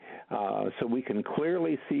see so we can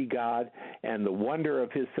clearly see God and the wonder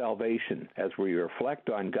of his salvation as we reflect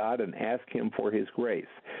on God and ask him for his grace.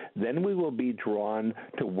 Then we will be drawn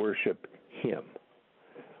to worship him.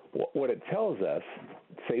 What it tells us,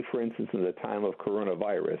 say for instance in the time of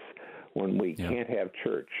coronavirus, when we can't have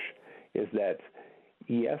church, is that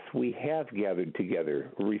yes, we have gathered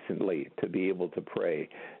together recently to be able to pray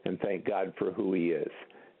and thank God for who he is.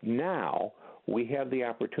 Now, we have the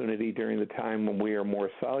opportunity during the time when we are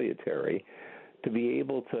more solitary to be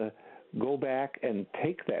able to go back and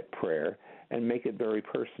take that prayer and make it very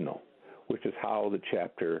personal, which is how the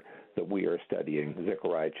chapter that we are studying,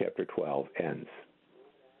 Zechariah chapter 12, ends.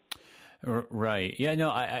 Right. Yeah,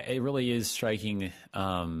 no, it really is striking.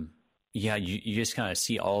 You just kind of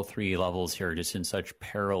see all three levels here just in such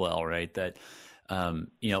parallel, right? That,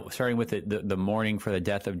 starting with the mourning for the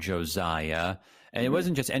death of Josiah. And it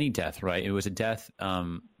wasn't just any death, right? It was a death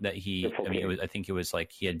that I think it was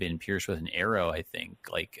like he had been pierced with an arrow, I think.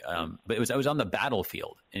 But it was on the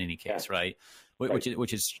battlefield in any case, right?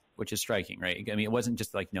 Which is striking, right? I mean, it wasn't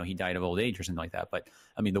just like, he died of old age or something like that. But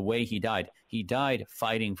I mean, the way he died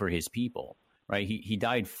fighting for his people, right? He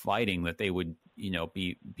died fighting that they would,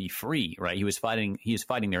 be free, right? He was fighting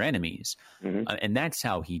their enemies, and that's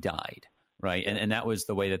how he died. Right. And that was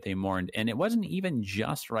the way that they mourned. And it wasn't even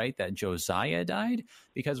just right that Josiah died,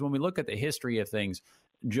 because when we look at the history of things,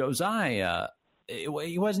 Josiah,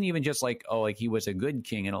 he wasn't even just like he was a good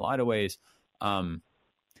king in a lot of ways.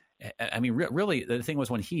 Really, the thing was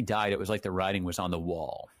when he died, it was like the writing was on the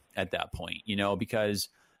wall at that point, because,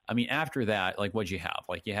 after that, like what'd you have?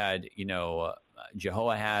 Like you had,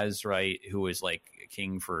 Jehoahaz, right, who was like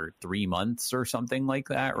king for 3 months or something like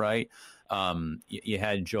that, right? You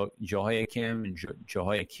had Jehoiakim and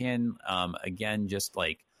Jehoiakim, again, just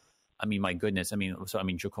like, my goodness.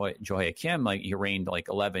 Jehoiakim, like he reigned like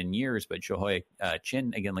 11 years, but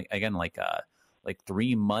Jehoiachin like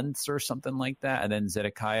 3 months or something like that. And then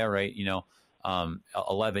Zedekiah, right,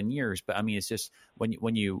 11 years. But I mean, it's just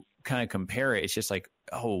when you kind of compare it, it's just like,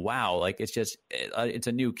 oh, wow. Like, it's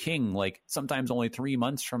a new king, like sometimes only 3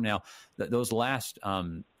 months from now. Those last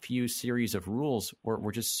few series of rules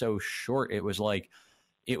were just so short. It was like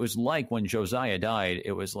when Josiah died,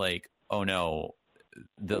 it was like, oh no,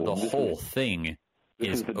 the whole thing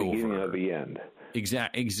is the over. Beginning of the end.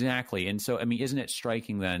 Exactly. And so, I mean, isn't it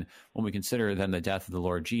striking then when we consider then the death of the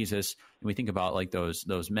Lord Jesus, and we think about like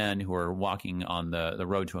those men who are walking on the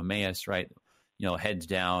road to Emmaus, right? You know, heads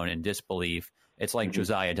down in disbelief. It's like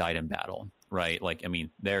Josiah died in battle, right? Like, I mean,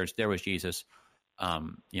 there was Jesus,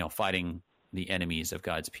 fighting the enemies of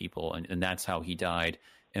God's people, and that's how he died.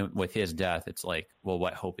 And with his death, it's like, well,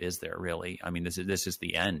 what hope is there really? I mean, this is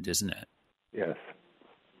the end, isn't it? Yes.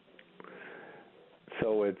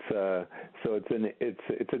 So it's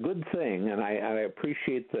a good thing, and I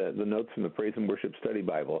appreciate the notes from the Praise and Worship Study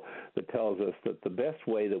Bible that tells us that the best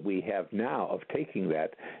way that we have now of taking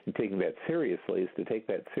that and taking that seriously is to take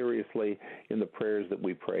that seriously in the prayers that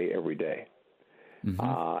we pray every day.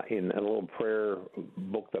 Mm-hmm. In a little prayer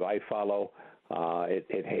book that I follow,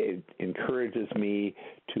 it encourages me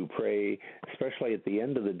to pray, especially at the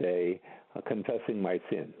end of the day, confessing my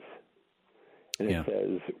sins. And it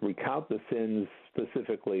says, recount the sins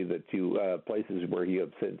specifically that you, places where you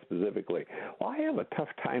have sinned specifically. Well, I have a tough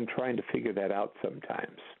time trying to figure that out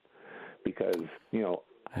sometimes because,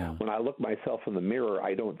 when I look myself in the mirror,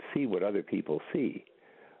 I don't see what other people see.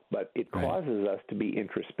 But it causes us to be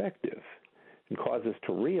introspective and causes us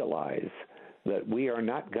to realize that we are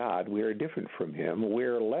not God. We are different from him.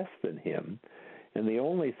 We're less than him. And the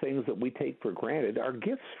only things that we take for granted are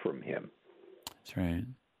gifts from him. That's right.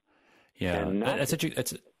 Yeah,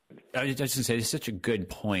 it's such a good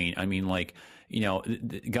point. I mean, like,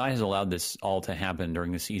 God has allowed this all to happen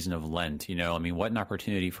during the season of Lent. I mean, what an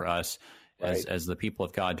opportunity for us as the people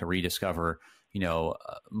of God to rediscover,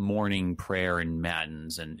 morning prayer and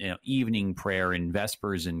matins and evening prayer and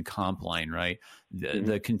vespers and Compline, right?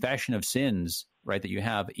 The confession of sins, right, that you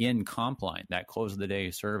have in Compline, that close of the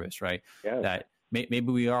day service, right? Yeah. That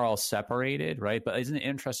maybe we are all separated, right? But isn't it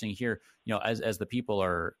interesting here, as the people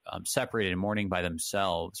are separated and mourning by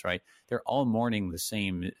themselves, right? They're all mourning the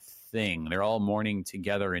same thing. They're all mourning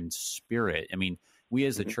together in spirit. I mean, we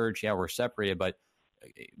as the church, we're separated, but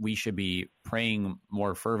we should be praying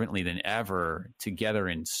more fervently than ever together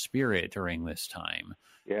in spirit during this time.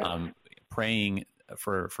 Yeah. Praying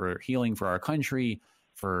for healing for our country,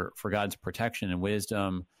 for God's protection and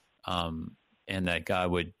wisdom, and that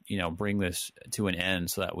God would, bring this to an end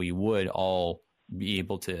so that we would all be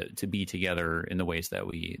able to be together in the ways that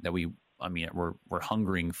we're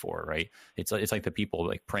hungering for, right? It's like the people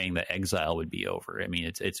like praying that exile would be over. I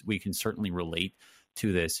mean, we can certainly relate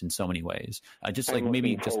to this in so many ways. Just like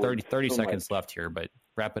maybe just 30 seconds left here, but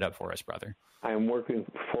wrap it up for us, brother. I'm working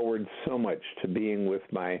forward so much to being with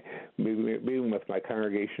my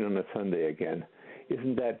congregation on a Sunday again.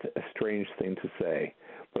 Isn't that a strange thing to say?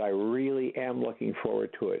 But I really am looking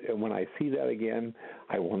forward to it. And when I see that again,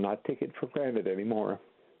 I will not take it for granted anymore.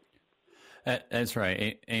 That's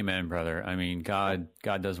right. Amen, brother. I mean, God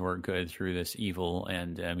does work good through this evil.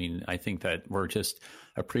 And I mean, I think that we're just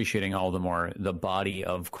appreciating all the more the body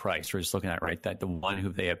of Christ. We're just looking at, right, that the one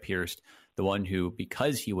who they have pierced, the one who,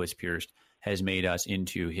 because he was pierced, has made us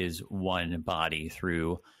into his one body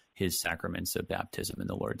through his sacraments of baptism and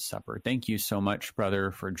the Lord's Supper. Thank you so much,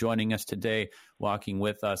 brother, for joining us today, walking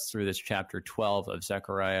with us through this chapter 12 of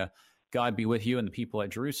Zechariah. God be with you and the people at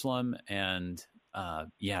Jerusalem. And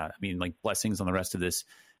blessings on the rest of this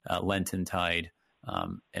Lenten tide,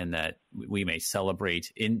 and that we may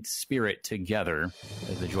celebrate in spirit together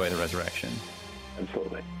the joy of the resurrection.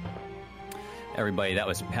 Absolutely. Everybody, that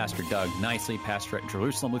was Pastor Doug Nicely, pastor at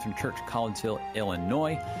Jerusalem Lutheran Church, Collins Hill,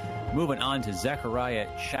 Illinois. Moving on to Zechariah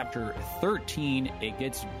chapter 13. It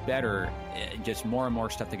gets better. Just more and more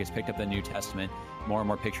stuff that gets picked up in the New Testament, more and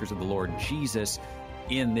more pictures of the Lord Jesus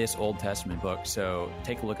in this Old Testament book. So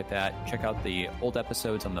take a look at that. Check out the old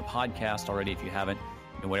episodes on the podcast already if you haven't,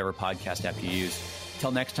 in whatever podcast app you use.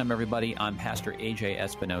 Till next time, everybody, I'm Pastor AJ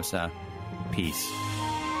Espinosa. Peace.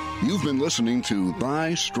 You've been listening to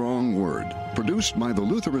Thy Strong Word, produced by the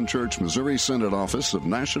Lutheran Church Missouri Synod Office of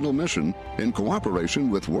National Mission in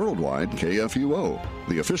cooperation with Worldwide KFUO,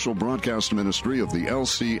 the official broadcast ministry of the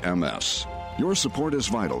LCMS. Your support is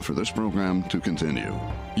vital for this program to continue.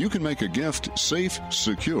 You can make a gift safe,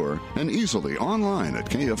 secure, and easily online at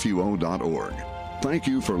kfuo.org. Thank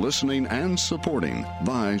you for listening and supporting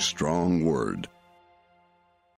Thy Strong Word.